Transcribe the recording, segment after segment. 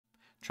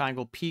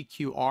Triangle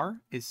PQR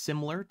is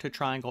similar to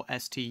triangle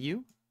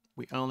STU.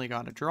 We only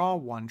got to draw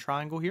one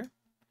triangle here.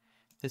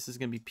 This is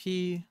going to be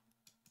P,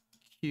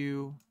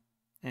 Q,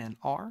 and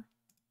R.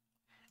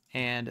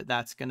 And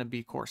that's going to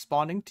be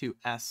corresponding to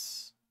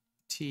S,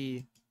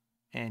 T,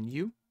 and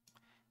U.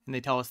 And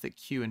they tell us that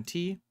Q and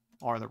T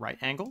are the right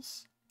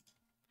angles.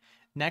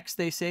 Next,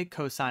 they say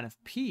cosine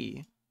of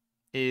P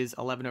is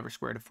 11 over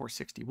square root of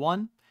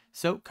 461.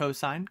 So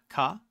cosine,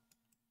 ka,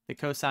 the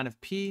cosine of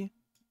P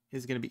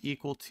is going to be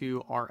equal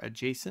to our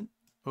adjacent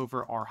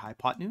over our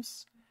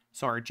hypotenuse.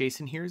 So our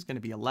adjacent here is going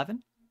to be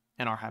 11,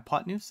 and our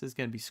hypotenuse is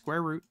going to be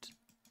square root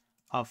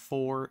of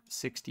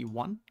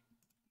 461.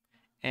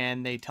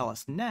 And they tell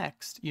us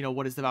next,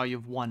 what is the value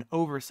of 1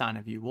 over sine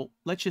of u? Well,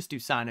 let's just do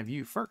sine of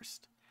u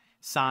first.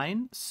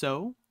 Sine,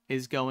 so,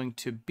 is going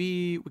to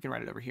be, we can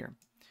write it over here.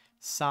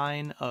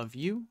 Sine of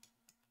u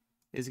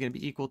is going to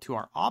be equal to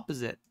our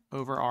opposite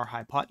over our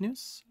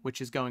hypotenuse, which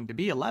is going to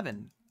be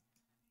 11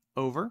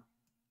 over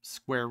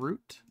square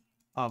root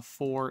of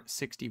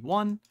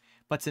 461.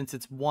 But since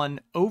it's 1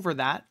 over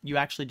that, you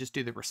actually just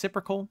do the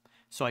reciprocal.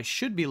 So I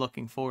should be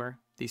looking for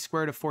the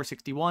square root of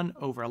 461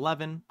 over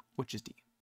 11, which is d.